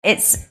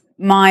It's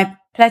my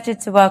pleasure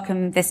to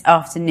welcome this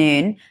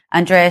afternoon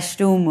Andreas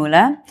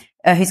Stuhlmuller,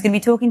 who's going to be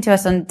talking to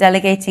us on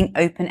delegating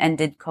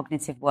open-ended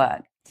cognitive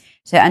work.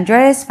 So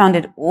Andreas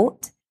founded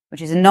ORT,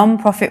 which is a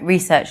non-profit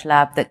research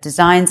lab that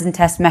designs and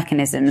tests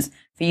mechanisms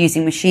for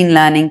using machine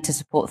learning to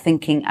support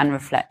thinking and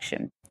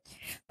reflection.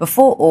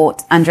 Before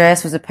ORT,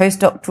 Andreas was a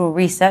postdoctoral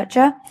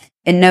researcher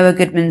in Noah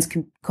Goodman's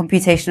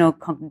Computational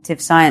Cognitive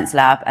Science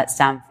Lab at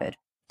Stanford.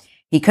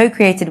 He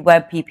co-created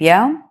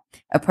WebPPL,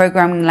 a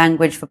programming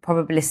language for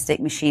probabilistic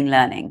machine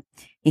learning.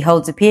 He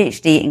holds a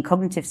PhD in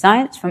cognitive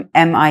science from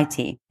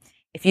MIT.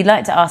 If you'd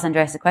like to ask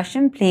Andreas a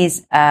question,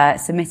 please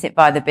submit it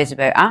via the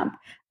Bizzabo app,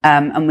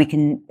 and we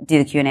can do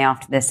the Q&A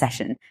after the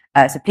session.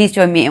 So please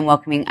join me in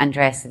welcoming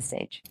Andreas to the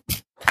stage.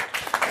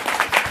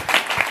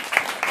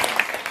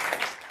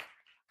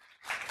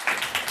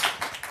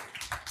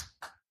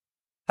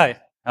 Hi.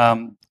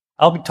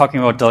 I'll be talking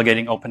about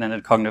delegating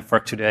open-ended cognitive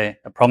work today,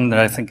 a problem that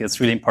I think is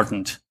really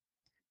important.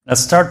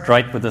 Let's start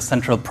right with the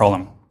central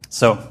problem.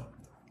 So,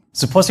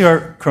 suppose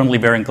you're currently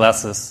wearing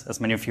glasses,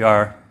 as many of you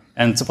are,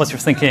 and suppose you're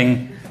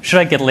thinking, should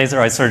I get laser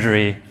eye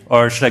surgery,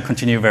 or should I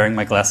continue wearing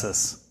my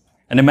glasses?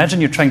 And imagine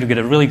you're trying to get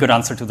a really good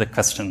answer to the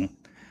question.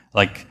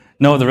 Like,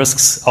 no, the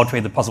risks outweigh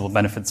the possible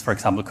benefits, for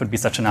example, could be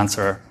such an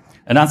answer.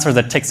 An answer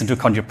that takes into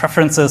account your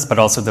preferences, but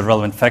also the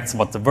relevant facts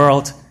about the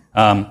world,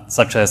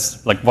 such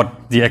as like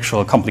what the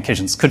actual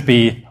complications could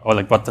be, or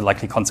like what the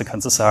likely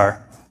consequences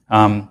are.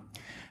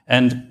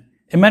 And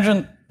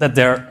imagine that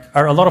there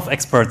are a lot of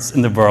experts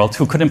in the world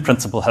who could in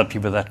principle help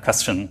you with that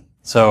question.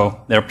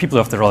 So there are people who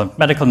have the relevant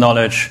medical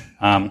knowledge,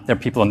 there are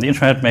people on the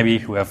internet maybe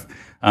who have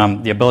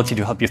the ability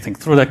to help you think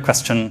through that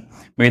question.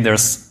 Maybe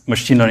there's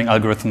machine learning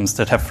algorithms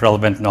that have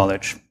relevant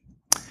knowledge.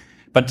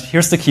 But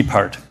here's the key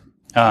part.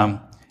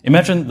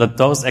 Imagine that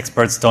those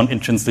experts don't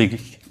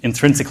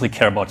intrinsically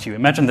care about you.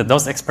 Imagine that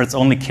those experts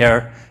only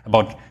care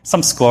about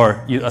some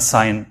score you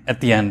assign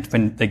at the end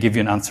when they give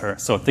you an answer.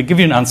 So they give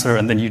you an answer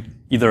and then you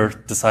either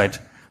decide,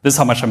 this is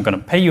how much I'm going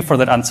to pay you for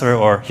that answer,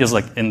 or here's,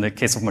 like in the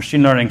case of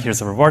machine learning,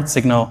 here's a reward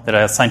signal that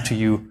I assign to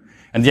you.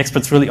 And the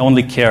experts really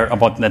only care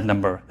about that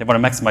number. They want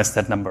to maximize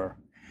that number.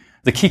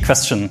 The key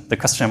question, the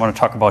question I want to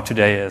talk about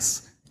today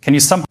is, can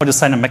you somehow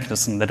design a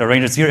mechanism that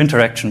arranges your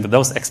interaction with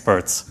those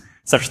experts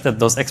such that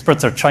those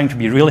experts are trying to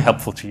be really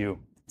helpful to you,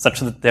 such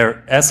that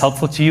they're as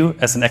helpful to you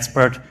as an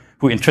expert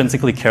who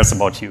intrinsically cares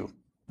about you?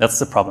 That's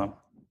the problem.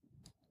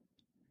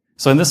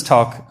 So in this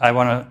talk, I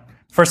want to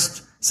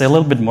first say a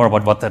little bit more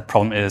about what that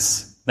problem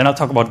is. Then I'll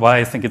talk about why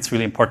I think it's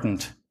really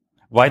important,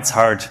 why it's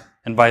hard,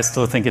 and why I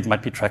still think it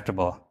might be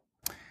tractable.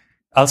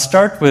 I'll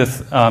start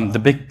with the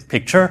big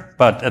picture,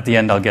 but at the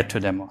end I'll get to a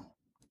demo.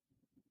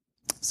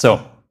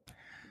 So,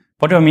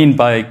 what do I mean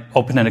by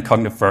open-ended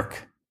cognitive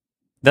work?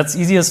 That's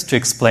easiest to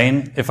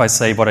explain if I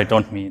say what I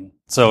don't mean.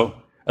 So,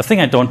 a thing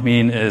I don't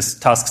mean is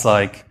tasks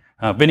like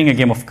winning a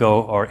game of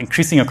Go, or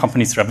increasing a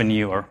company's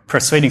revenue, or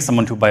persuading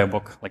someone to buy a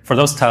book. Like for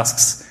those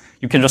tasks,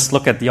 you can just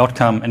look at the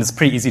outcome, and it's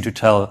pretty easy to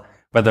tell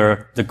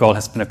whether the goal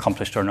has been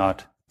accomplished or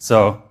not.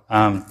 So,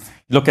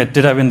 look at,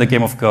 did I win the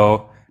game of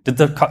Go? Did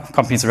the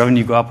company's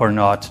revenue go up or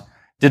not?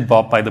 Did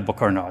Bob buy the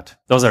book or not?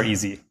 Those are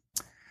easy.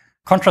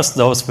 Contrast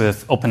those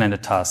with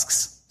open-ended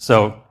tasks.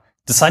 So,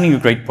 designing a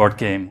great board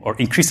game, or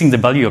increasing the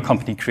value a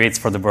company creates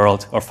for the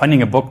world, or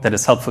finding a book that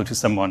is helpful to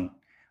someone.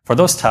 For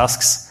those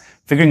tasks,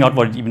 figuring out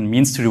what it even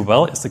means to do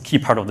well is the key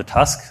part of the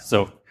task.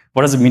 So,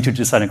 what does it mean to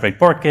design a great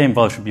board game?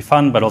 Well, it should be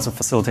fun, but also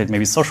facilitate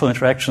maybe social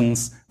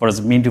interactions. What does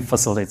it mean to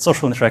facilitate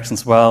social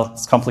interactions? Well,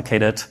 it's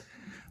complicated.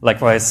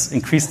 Likewise,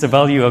 increase the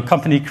value a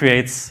company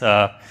creates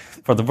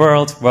for the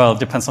world. Well, it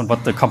depends on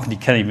what the company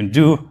can even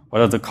do.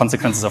 What are the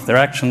consequences of their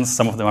actions?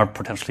 Some of them are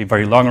potentially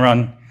very long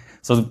run.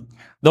 So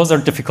those are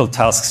difficult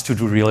tasks to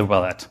do really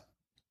well at.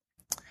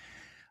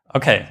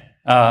 Okay,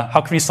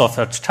 how can we solve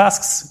such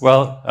tasks?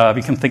 Well,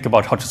 we can think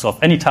about how to solve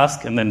any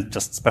task and then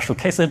just special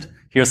case it.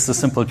 Here's the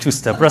simple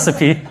two-step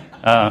recipe.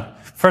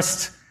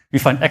 First, we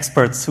find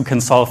experts who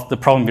can solve the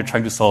problem we're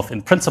trying to solve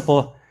in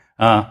principle.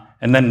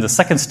 And then in the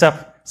second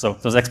step, so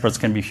those experts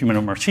can be human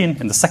or machine.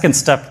 In the second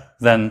step,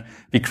 then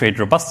we create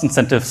robust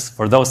incentives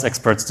for those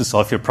experts to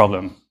solve your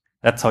problem.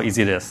 That's how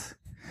easy it is.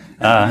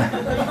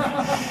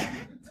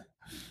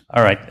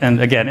 All right,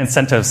 and again,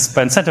 incentives.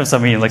 By incentives, I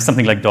mean like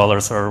something like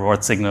dollars or a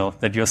reward signal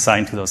that you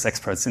assign to those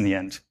experts in the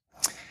end.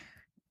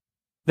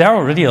 There are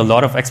already a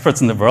lot of experts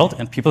in the world,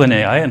 and people in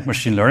AI and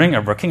machine learning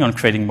are working on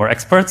creating more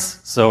experts.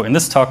 So in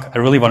this talk, I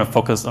really want to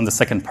focus on the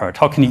second part.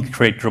 How can you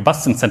create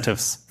robust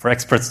incentives for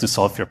experts to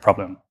solve your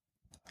problem?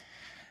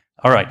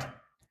 All right.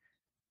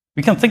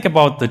 We can think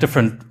about the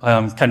different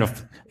kind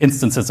of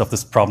instances of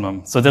this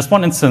problem. So there's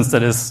one instance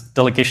that is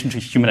delegation to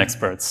human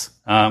experts.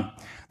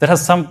 That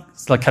has some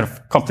like kind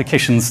of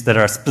complications that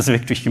are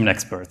specific to human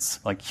experts.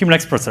 Like human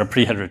experts are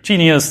pretty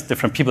heterogeneous.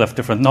 Different people have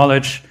different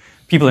knowledge.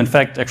 People, in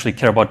fact, actually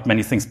care about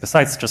many things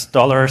besides just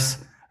dollars.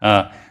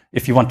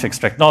 If you want to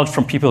extract knowledge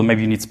from people,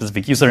 maybe you need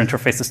specific user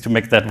interfaces to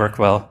make that work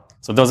well.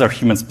 So those are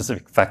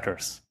human-specific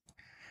factors.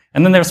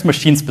 And then there's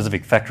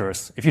machine-specific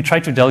factors. If you try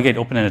to delegate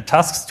open-ended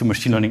tasks to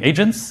machine learning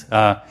agents,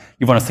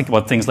 you want to think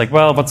about things like,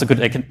 well, what's a good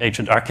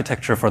agent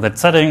architecture for that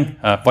setting?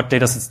 What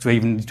data sets do I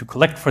even need to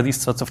collect for these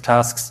sorts of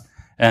tasks?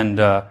 And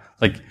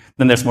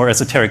then there's more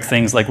esoteric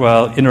things like,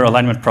 well, inner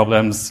alignment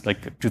problems,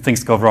 like do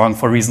things go wrong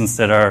for reasons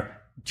that are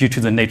due to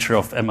the nature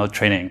of ML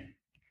training?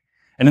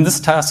 And in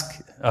this talk,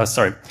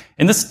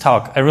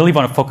 I really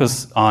want to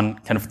focus on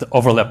kind of the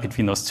overlap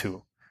between those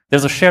two.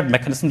 There's a shared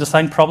mechanism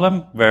design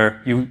problem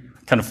where you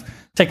kind of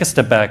take a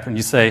step back and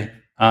you say,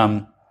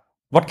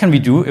 what can we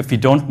do if we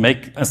don't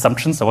make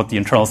assumptions about the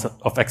internals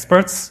of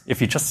experts?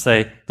 If you just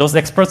say, those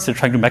experts are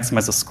trying to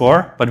maximize a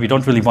score, but we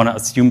don't really want to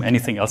assume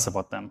anything else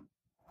about them.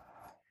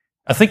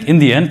 I think in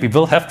the end, we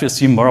will have to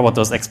assume more about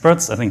those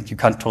experts. I think you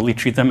can't totally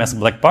treat them as a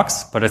black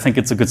box, but I think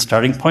it's a good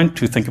starting point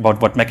to think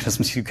about what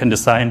mechanisms you can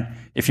design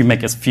if you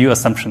make as few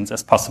assumptions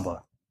as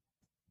possible.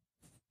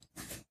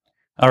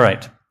 All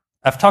right.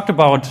 I've talked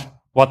about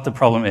what the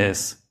problem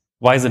is.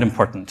 Why is it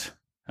important?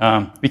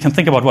 We can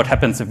think about what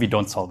happens if we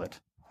don't solve it.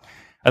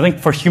 I think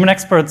for human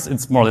experts,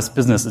 it's more or less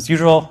business as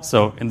usual.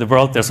 So in the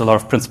world, there's a lot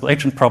of principal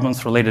agent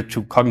problems related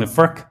to cognitive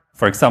work.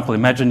 For example,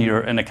 imagine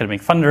you're an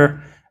academic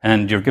funder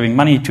and you're giving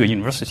money to a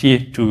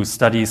university to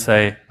study,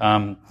 say,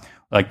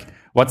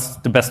 what's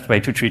the best way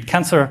to treat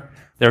cancer.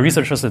 There are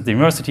researchers at the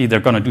university, they're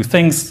going to do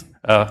things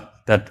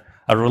that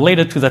are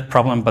related to that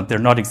problem, but they're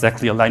not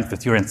exactly aligned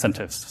with your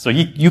incentives. So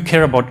you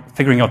care about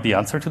figuring out the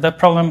answer to that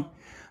problem.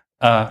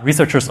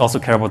 Researchers also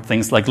care about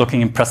things like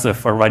looking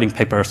impressive or writing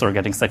papers or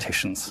getting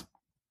citations.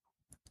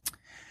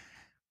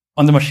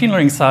 On the machine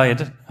learning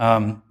side,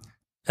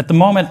 at the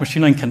moment,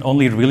 machine learning can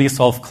only really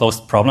solve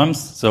closed problems.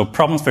 So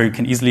problems where you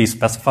can easily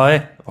specify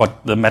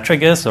what the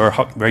metric is or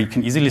where you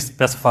can easily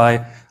specify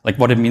like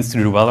what it means to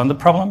do well on the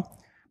problem.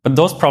 But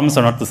those problems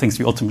are not the things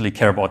we ultimately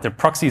care about. They're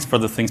proxies for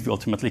the things we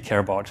ultimately care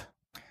about.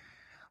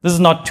 This is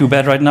not too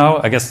bad right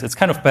now. I guess it's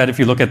kind of bad if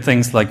you look at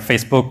things like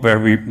Facebook, where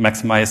we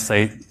maximize,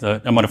 say,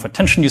 the amount of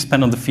attention you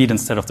spend on the feed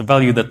instead of the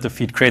value that the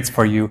feed creates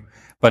for you.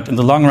 But in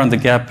the long run, the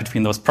gap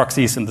between those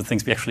proxies and the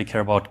things we actually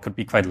care about could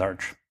be quite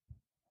large.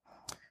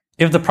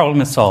 If the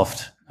problem is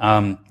solved,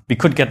 we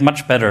could get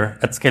much better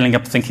at scaling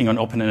up thinking on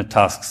open-ended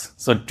tasks.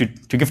 So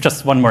to give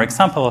just one more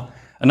example,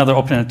 another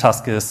open-ended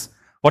task is,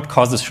 what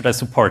causes should I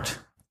support?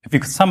 If we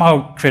could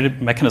somehow create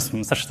a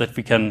mechanism such that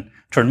we can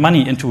turn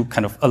money into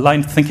kind of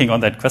aligned thinking on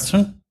that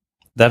question,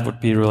 that would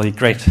be really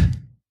great.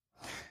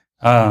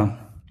 That's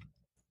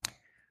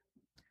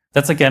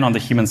again on the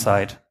human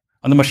side.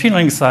 On the machine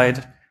learning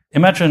side,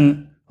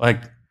 imagine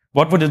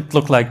what would it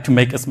look like to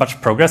make as much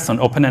progress on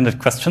open-ended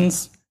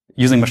questions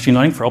using machine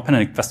learning for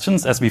open-ended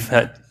questions as we've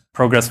had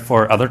progress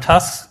for other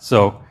tasks.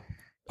 So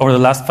over the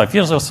last 5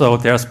 years or so,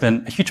 there's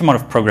been a huge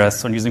amount of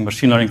progress on using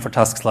machine learning for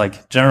tasks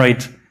like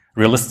generate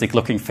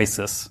realistic-looking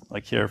faces,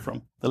 like here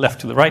from the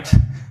left to the right.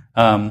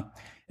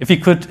 If we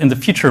could, in the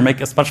future,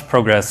 make as much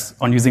progress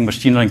on using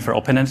machine learning for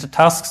open-ended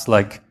tasks,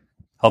 like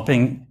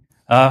helping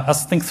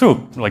us think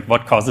through, like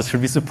what causes should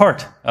we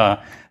support,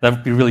 that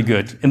would be really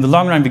good. In the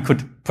long run, we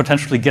could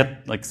potentially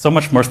get like so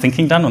much more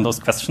thinking done on those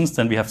questions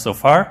than we have so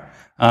far,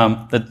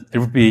 that it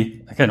would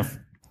be a kind of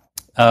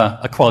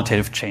a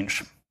qualitative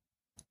change.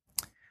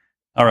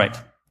 All right.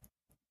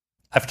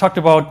 I've talked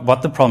about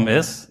what the problem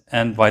is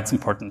and why it's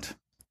important.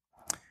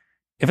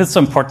 If it's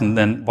so important,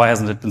 then why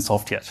hasn't it been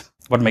solved yet?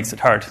 What makes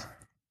it hard?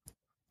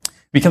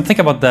 We can think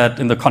about that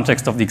in the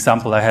context of the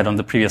example I had on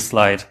the previous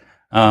slide.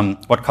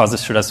 What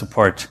causes should I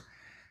support?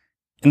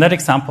 In that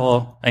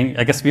example,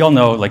 I guess we all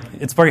know, like,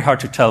 it's very hard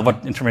to tell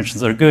what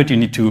interventions are good. You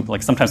need to,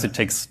 like, sometimes it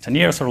takes 10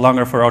 years or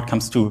longer for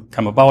outcomes to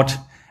come about.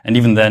 And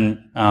even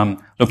then,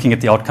 looking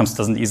at the outcomes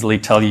doesn't easily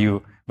tell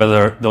you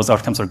whether those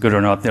outcomes are good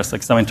or not. There's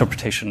like some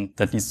interpretation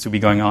that needs to be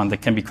going on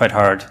that can be quite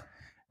hard.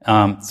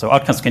 So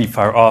outcomes can be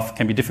far off,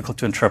 can be difficult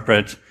to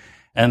interpret.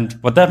 And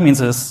what that means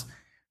is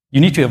you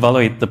need to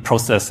evaluate the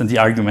process and the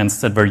arguments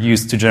that were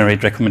used to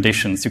generate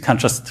recommendations. You can't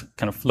just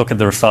kind of look at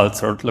the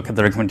results or look at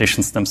the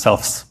recommendations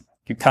themselves.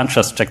 You can't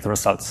just check the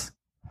results.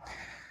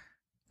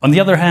 On the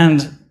other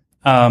hand,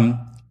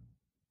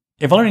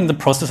 evaluating the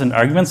process and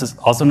arguments is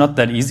also not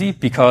that easy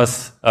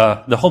because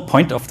the whole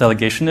point of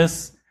delegation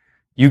is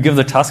you give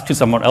the task to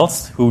someone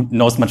else who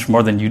knows much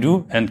more than you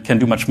do and can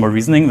do much more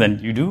reasoning than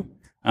you do.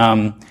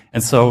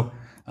 And so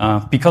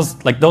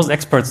because like those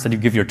experts that you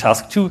give your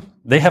task to,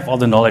 they have all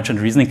the knowledge and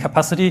reasoning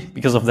capacity.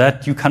 Because of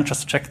that, you can't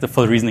just check the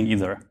full reasoning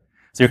either.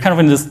 So you're kind of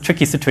in this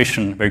tricky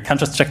situation where you can't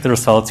just check the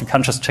results, you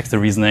can't just check the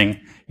reasoning, you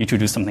need to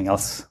do something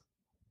else.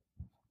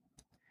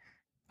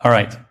 All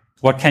right,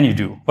 what can you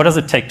do? What does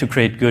it take to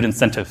create good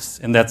incentives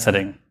in that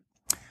setting?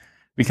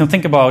 We can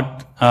think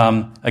about,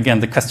 again,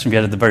 the question we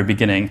had at the very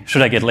beginning.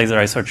 Should I get laser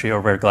eye surgery or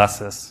wear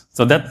glasses?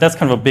 So that's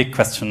kind of a big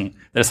question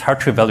that is hard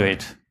to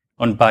evaluate.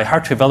 And by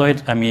hard to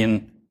evaluate, I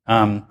mean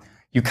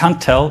you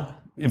can't tell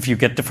if you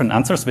get different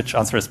answers, which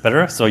answer is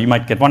better. So you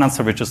might get one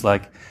answer which is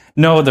like,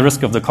 no, the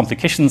risk of the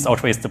complications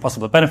outweighs the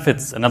possible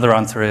benefits. Another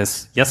answer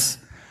is, yes,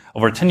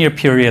 over a 10-year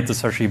period, the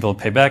surgery will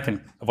pay back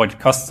and avoid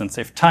costs and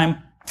save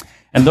time.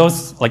 And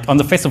those, like on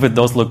the face of it,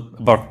 those look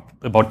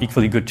about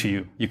equally good to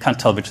you. You can't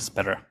tell which is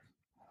better.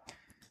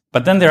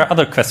 But then there are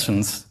other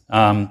questions,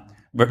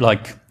 where,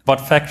 like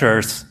what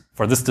factors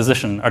for this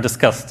decision are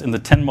discussed in the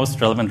 10 most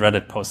relevant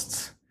Reddit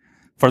posts.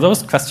 For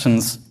those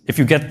questions, if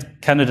you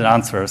get candidate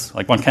answers,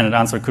 like one candidate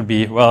answer could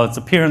be, well, it's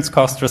appearance,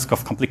 cost, risk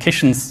of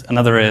complications.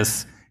 Another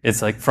is,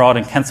 it's like fraud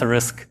and cancer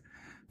risk.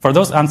 For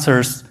those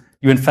answers,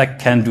 you in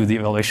fact can do the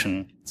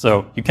evaluation.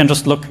 So you can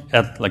just look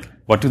at, like,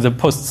 what do the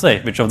posts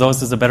say? Which of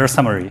those is a better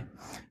summary?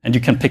 And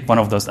you can pick one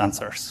of those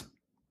answers.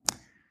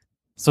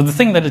 So the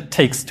thing that it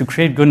takes to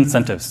create good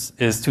incentives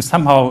is to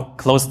somehow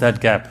close that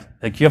gap.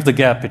 Like, you have the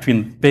gap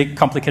between big,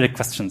 complicated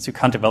questions you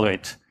can't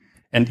evaluate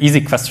and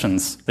easy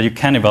questions that you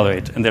can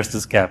evaluate, and there's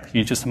this gap. You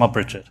need to somehow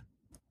bridge it.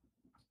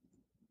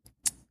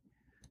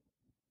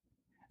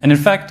 And in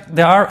fact,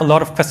 there are a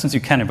lot of questions you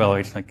can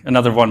evaluate. Like,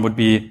 another one would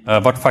be,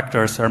 what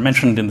factors are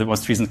mentioned in the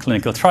most recent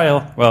clinical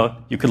trial?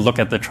 Well, you could look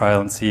at the trial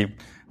and see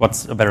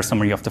what's a better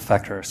summary of the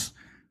factors.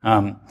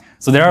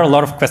 So there are a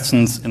lot of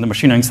questions in the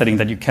machine learning setting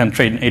that you can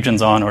train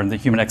agents on, or in the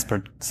human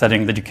expert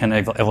setting that you can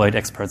evaluate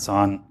experts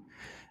on.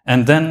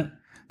 And then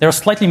there are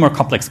slightly more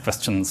complex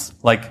questions,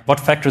 like what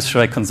factors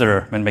should I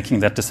consider when making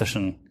that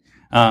decision?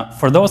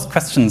 For those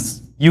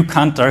questions, you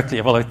can't directly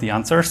evaluate the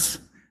answers,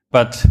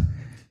 but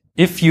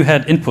if you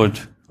had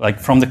input, like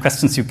from the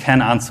questions you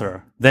can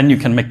answer, then you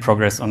can make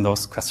progress on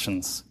those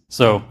questions.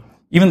 So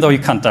even though you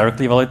can't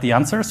directly evaluate the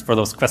answers for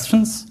those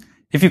questions,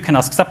 if you can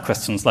ask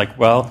sub-questions like,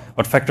 well,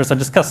 what factors are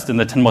discussed in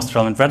the 10 most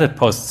relevant Reddit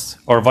posts,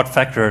 or what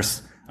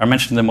factors are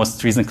mentioned in the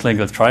most recent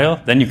clinical trial,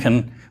 then you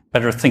can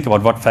better think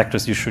about what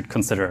factors you should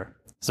consider.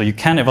 So you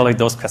can evaluate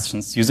those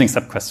questions using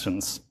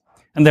sub-questions.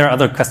 And there are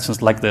other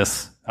questions like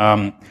this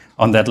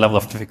on that level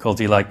of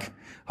difficulty, like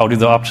how do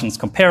the options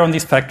compare on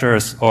these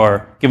factors,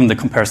 or given the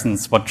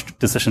comparisons, what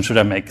decision should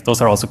I make?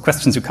 Those are also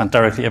questions you can't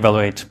directly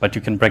evaluate, but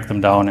you can break them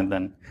down, and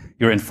then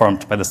you're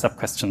informed by the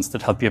sub-questions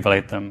that help you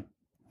evaluate them.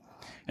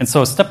 And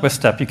so step by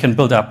step, you can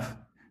build up,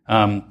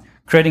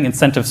 creating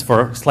incentives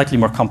for slightly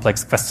more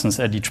complex questions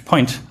at each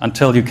point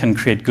until you can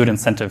create good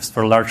incentives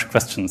for large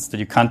questions that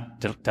you can't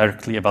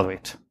directly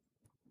evaluate.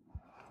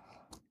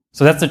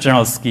 So that's the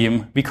general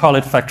scheme. We call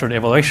it factored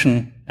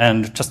evaluation.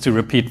 And just to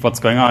repeat what's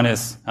going on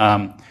is,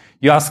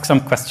 you ask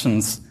some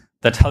questions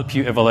that help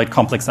you evaluate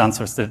complex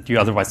answers that you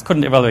otherwise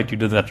couldn't evaluate. You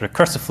do that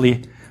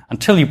recursively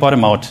until you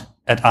bottom out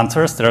at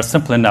answers that are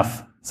simple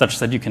enough such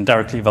that you can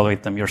directly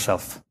evaluate them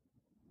yourself.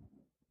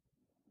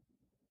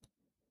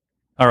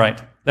 All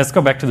right, let's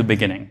go back to the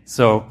beginning.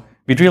 So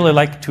we'd really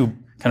like to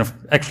kind of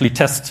actually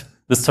test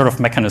this sort of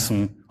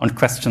mechanism on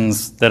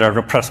questions that are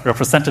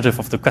representative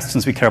of the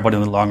questions we care about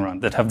in the long run,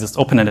 that have this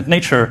open-ended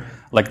nature,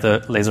 like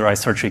the laser eye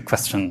surgery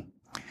question.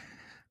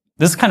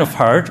 This is kind of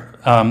hard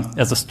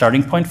as a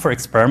starting point for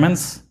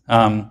experiments.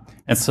 And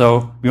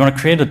so we want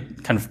to create a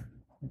kind of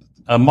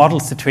a model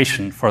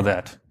situation for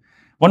that.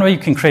 One way you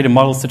can create a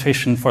model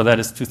situation for that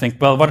is to think,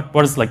 well,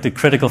 what is like the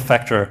critical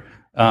factor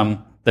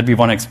that we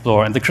want to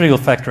explore? And the critical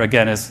factor,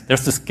 again, is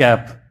there's this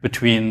gap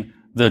between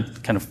the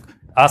kind of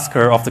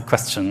asker of the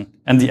question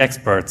and the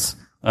experts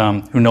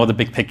who know the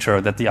big picture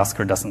that the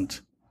asker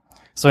doesn't.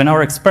 So in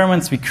our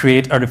experiments, we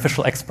create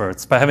artificial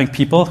experts by having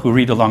people who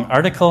read a long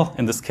article,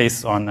 in this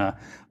case on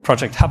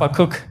Project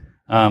Habakkuk,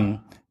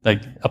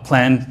 like a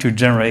plan to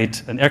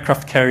generate an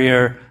aircraft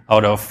carrier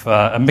out of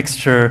a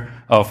mixture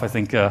of, I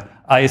think,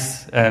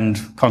 ice and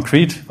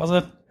concrete, was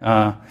it?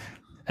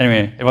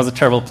 Anyway, it was a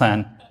terrible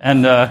plan.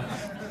 And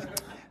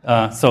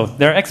so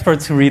there are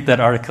experts who read that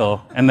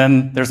article, and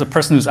then there's a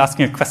person who's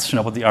asking a question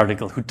about the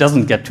article who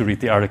doesn't get to read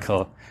the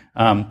article,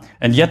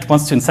 and yet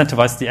wants to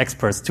incentivize the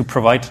experts to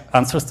provide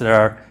answers that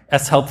are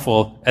as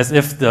helpful as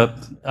if the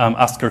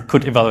asker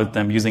could evaluate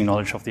them using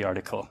knowledge of the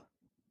article.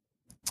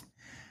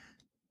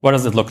 What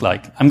does it look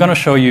like? I'm going to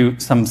show you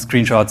some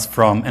screenshots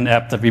from an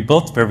app that we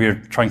built where we're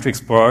trying to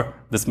explore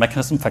this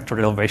mechanism, factored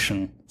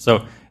evaluation.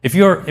 So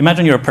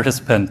imagine you're a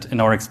participant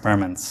in our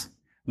experiments.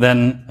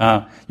 Then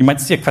you might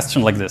see a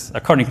question like this.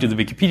 According to the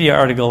Wikipedia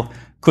article,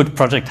 could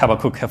Project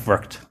Habakkuk have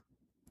worked?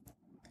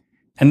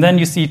 And then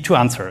you see two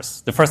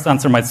answers. The first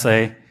answer might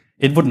say,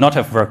 it would not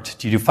have worked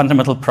due to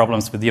fundamental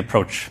problems with the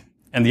approach.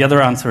 And the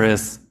other answer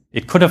is,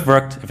 it could have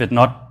worked if it had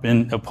not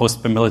been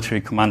opposed by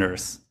military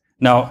commanders.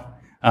 Now,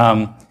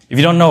 if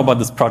you don't know about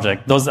this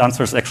project, those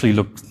answers actually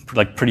look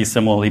like pretty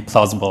similarly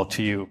plausible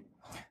to you.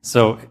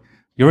 So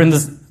you're in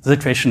this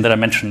situation that I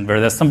mentioned where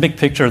there's some big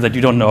picture that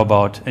you don't know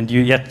about, and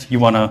yet you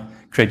want to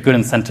create good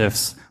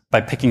incentives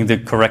by picking the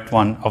correct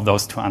one of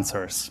those two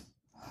answers.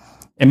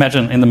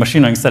 Imagine, in the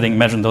machine learning setting,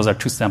 imagine those are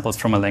two samples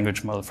from a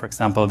language model, for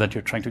example, that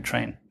you're trying to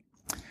train.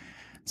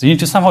 So you need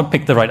to somehow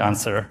pick the right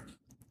answer,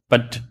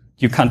 but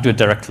you can't do it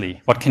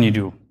directly. What can you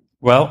do?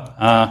 Well,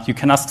 you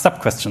can ask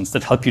sub-questions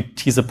that help you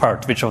tease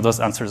apart which of those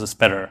answers is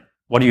better.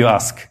 What do you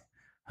ask?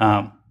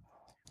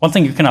 One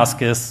thing you can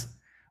ask is,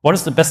 what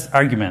is the best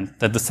argument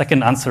that the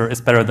second answer is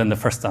better than the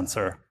first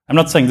answer? I'm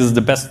not saying this is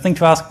the best thing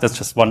to ask. That's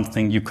just one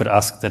thing you could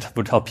ask that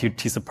would help you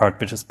tease apart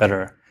which is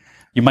better.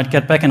 You might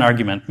get back an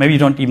argument. Maybe you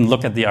don't even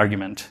look at the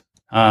argument.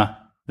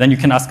 Then you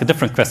can ask a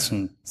different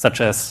question, such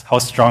as, how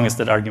strong is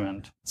that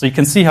argument? So you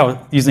can see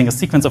how using a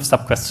sequence of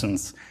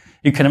sub-questions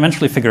you can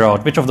eventually figure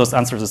out which of those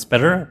answers is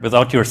better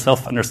without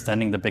yourself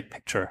understanding the big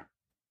picture.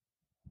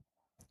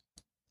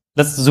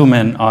 Let's zoom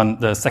in on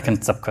the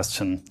second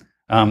sub-question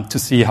to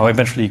see how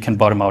eventually you can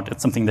bottom out.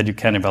 It's something that you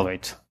can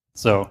evaluate.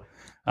 So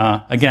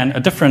again, a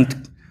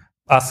different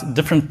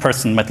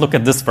person might look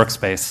at this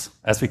workspace,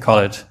 as we call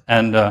it,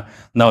 and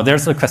now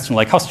there's a question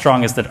like, how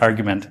strong is that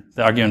argument?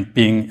 The argument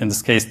being, in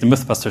this case, the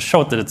Mythbusters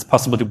showed that it's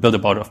possible to build a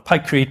boat of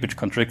Pykrete, which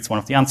contradicts one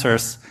of the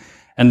answers.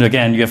 And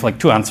again, you have like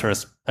two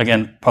answers,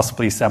 again,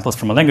 possibly samples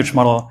from a language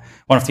model.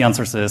 One of the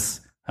answers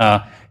is,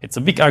 it's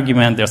a weak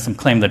argument, there's some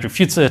claim that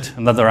refutes it.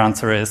 Another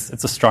answer is,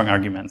 it's a strong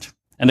argument.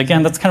 And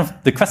again, that's kind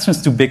of, the question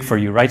is too big for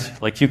you, right?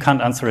 Like, you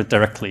can't answer it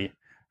directly.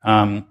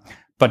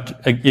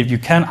 But if you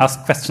can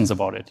ask questions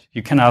about it.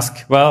 You can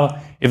ask,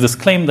 well, if this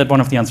claim that one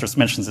of the answers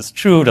mentions is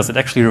true, does it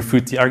actually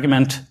refute the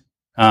argument?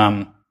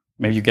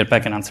 Maybe you get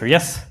back an answer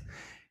yes.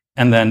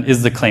 And then,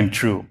 is the claim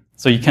true?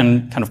 So you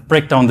can kind of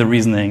break down the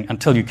reasoning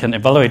until you can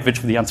evaluate which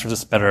of the answers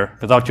is better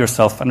without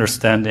yourself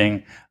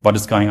understanding what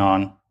is going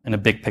on in a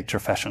big picture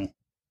fashion.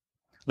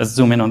 Let's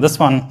zoom in on this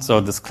one. So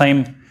this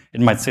claim,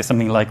 it might say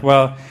something like,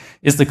 well,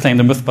 is the claim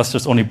the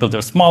Mythbusters only built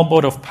a small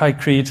boat of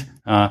Pykrete?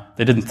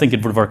 They didn't think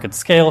it would work at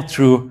scale.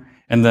 True.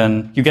 And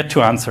then you get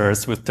two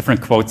answers with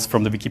different quotes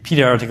from the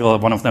Wikipedia article.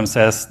 One of them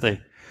says they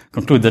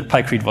conclude that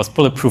Pykrete was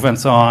bulletproof and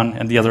so on.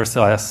 And the other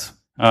says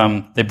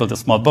they built a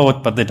small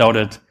boat, but they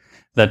doubted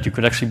that you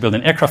could actually build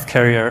an aircraft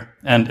carrier.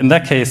 And in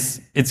that case,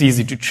 it's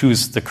easy to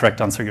choose the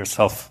correct answer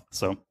yourself.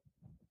 So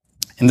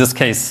in this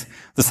case,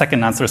 the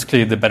second answer is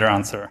clearly the better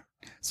answer.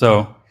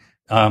 So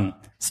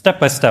step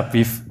by step,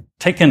 we've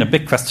taken a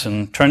big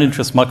question, turned it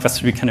into a small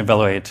question we can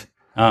evaluate,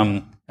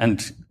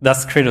 and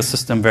thus create a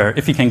system where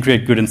if we can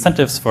create good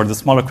incentives for the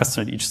smaller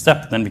question at each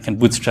step, then we can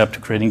bootstrap to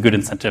creating good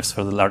incentives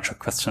for the larger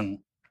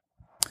question.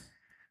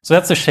 So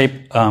that's the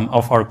shape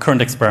of our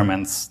current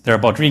experiments. They're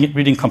about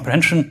reading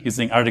comprehension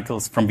using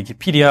articles from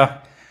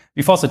Wikipedia.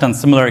 We've also done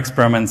similar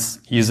experiments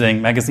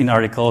using magazine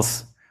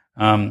articles.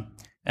 And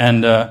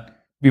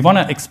we want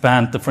to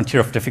expand the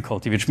frontier of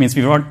difficulty, which means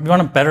we want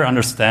to better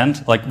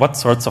understand like what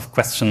sorts of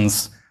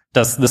questions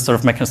does this sort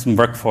of mechanism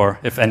work for,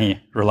 if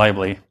any,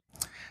 reliably.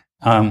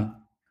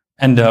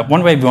 And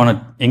one way we want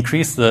to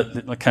increase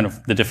the kind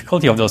of the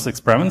difficulty of those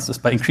experiments is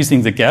by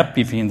increasing the gap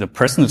between the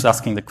person who's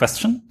asking the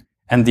question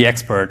and the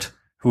expert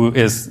who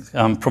is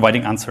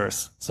providing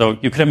answers. So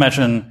you could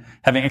imagine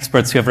having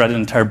experts who have read an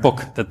entire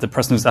book that the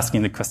person who's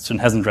asking the question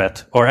hasn't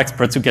read, or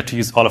experts who get to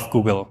use all of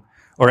Google,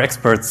 or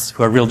experts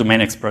who are real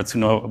domain experts who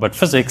know about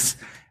physics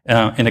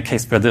in a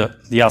case where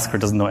the asker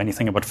doesn't know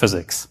anything about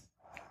physics.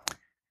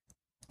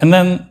 And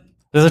then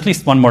there's at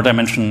least one more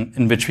dimension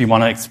in which we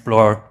want to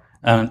explore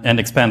and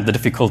expand the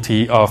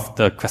difficulty of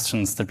the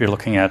questions that we're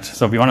looking at.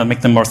 So we want to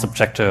make them more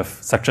subjective,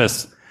 such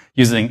as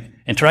using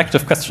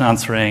interactive question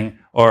answering,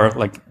 or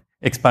like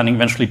expanding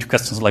eventually to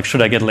questions like,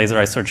 should I get laser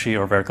eye surgery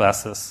or wear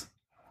glasses?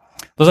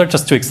 Those are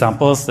just two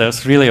examples.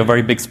 There's really a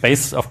very big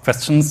space of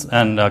questions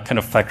and kind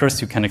of factors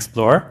you can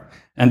explore.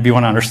 And we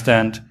want to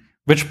understand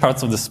which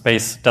parts of the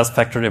space does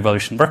factor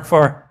evaluation work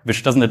for,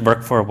 which doesn't it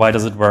work for, why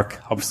does it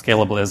work, how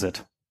scalable is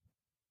it?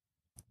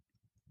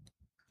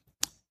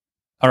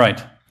 All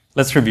right,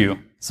 let's review.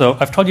 So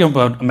I've told you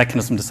about a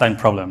mechanism design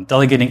problem,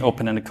 delegating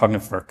open-ended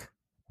cognitive work.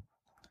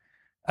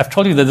 I've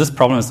told you that this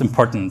problem is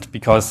important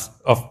because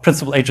of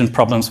principal agent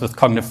problems with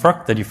cognitive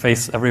work that you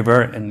face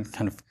everywhere in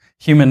kind of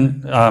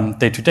human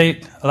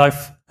day-to-day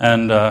life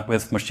and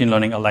with machine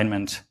learning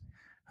alignment.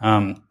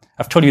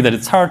 I've told you that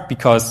it's hard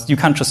because you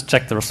can't just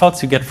check the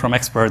results you get from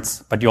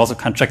experts, but you also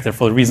can't check their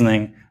full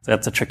reasoning. So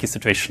that's a tricky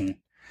situation.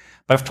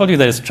 But I've told you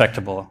that it's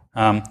tractable.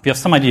 We have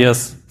some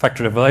ideas,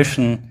 factor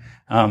evaluation,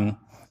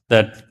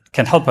 that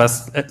can help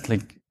us at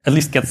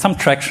least get some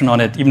traction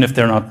on it, even if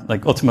they're not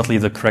like ultimately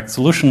the correct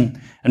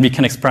solution. And we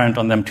can experiment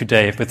on them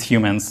today with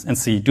humans and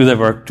see, do they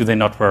work? Do they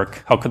not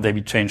work? How could they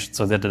be changed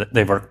so that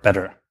they work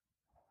better?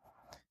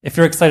 If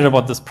you're excited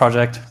about this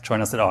project,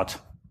 join us at ODD.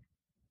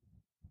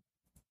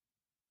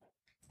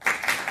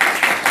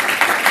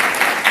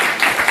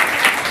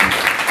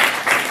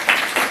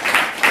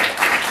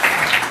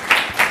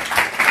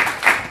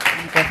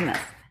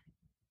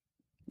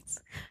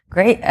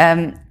 Great.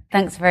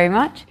 Thanks very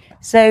much.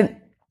 So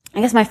I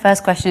guess my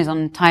first question is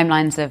on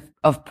timelines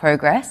of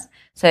progress.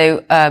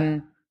 So,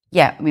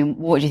 yeah, I mean,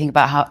 what do you think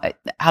about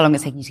how long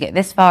it's taking you to get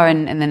this far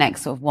in the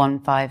next sort of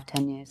 1, 5,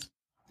 10 years?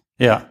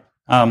 Yeah.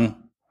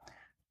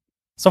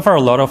 So far,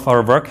 a lot of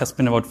our work has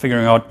been about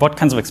figuring out what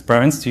kinds of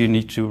experiments do you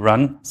need to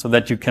run so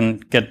that you can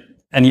get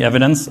any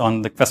evidence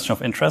on the question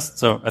of interest.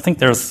 So I think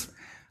there's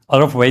a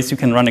lot of ways you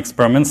can run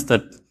experiments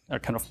that are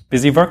kind of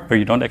busy work where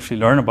you don't actually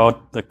learn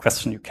about the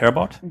question you care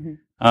about.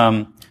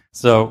 Mm-hmm.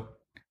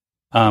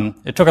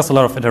 It took us a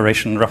lot of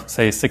iteration,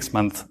 say 6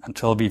 months,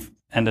 until we've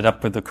ended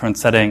up with the current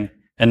setting.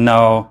 And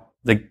now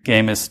the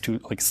game is to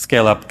like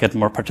scale up, get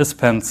more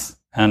participants.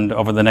 And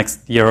over the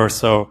next year or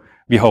so,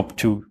 we hope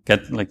to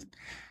get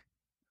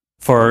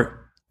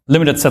for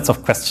limited sets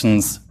of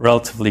questions,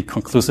 relatively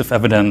conclusive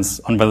evidence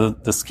on whether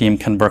the scheme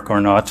can work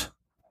or not.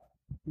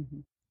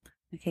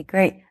 Mm-hmm. Okay,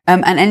 great.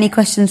 And any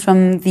questions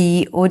from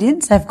the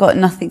audience? I've got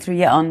nothing through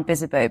yet on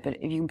Bizzabo, but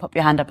if you can pop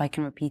your hand up, I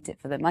can repeat it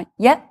for the mic.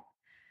 Yeah?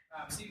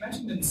 So you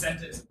mentioned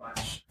incentives a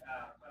bunch,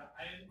 but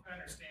I didn't quite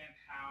understand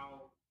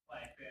how,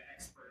 like, the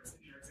experts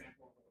in your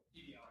example of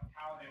Wikipedia, like,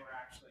 how they were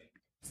actually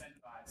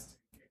incentivized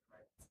to give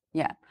credit.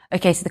 Yeah.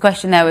 Okay, so the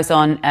question there was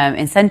on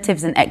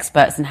incentives and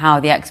experts and how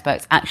the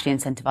experts actually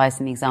incentivized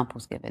in the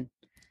examples given.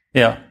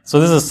 Yeah, so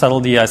this is a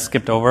subtlety I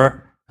skipped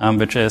over,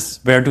 which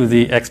is where do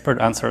the expert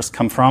answers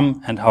come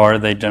from and how are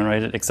they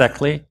generated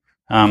exactly?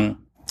 In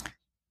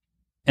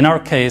our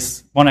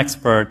case, one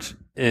expert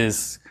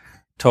is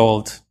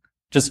told,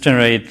 just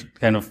generate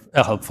kind of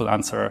a helpful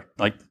answer,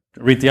 like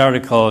read the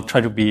article, try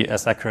to be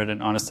as accurate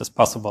and honest as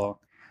possible.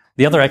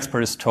 The other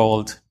expert is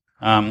told,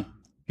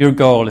 your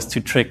goal is to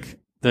trick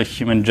the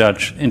human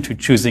judge into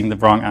choosing the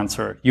wrong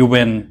answer. You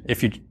win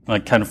if you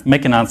like kind of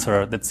make an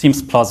answer that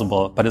seems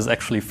plausible but is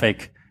actually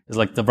fake, is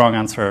like the wrong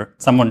answer.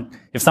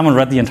 If someone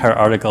read the entire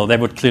article, they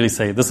would clearly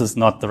say this is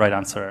not the right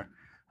answer.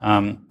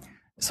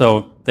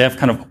 So they have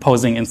kind of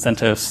opposing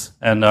incentives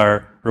and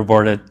are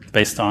rewarded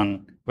based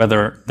on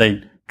whether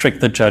they trick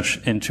the judge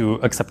into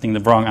accepting the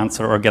wrong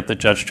answer or get the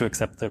judge to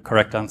accept the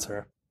correct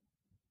answer.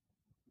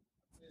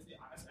 Is the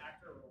honest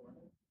actor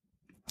rewarded?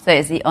 So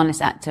is the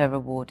honest actor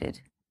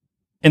rewarded?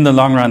 In the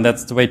long run,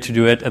 that's the way to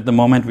do it. At the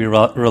moment, we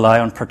rely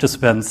on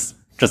participants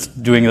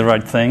just doing the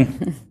right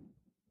thing.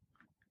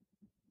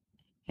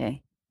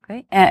 Okay,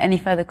 great. Any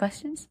further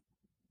questions?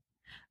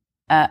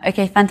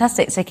 Okay,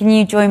 fantastic. So can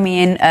you join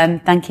me in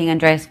thanking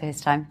Andreas for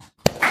his time?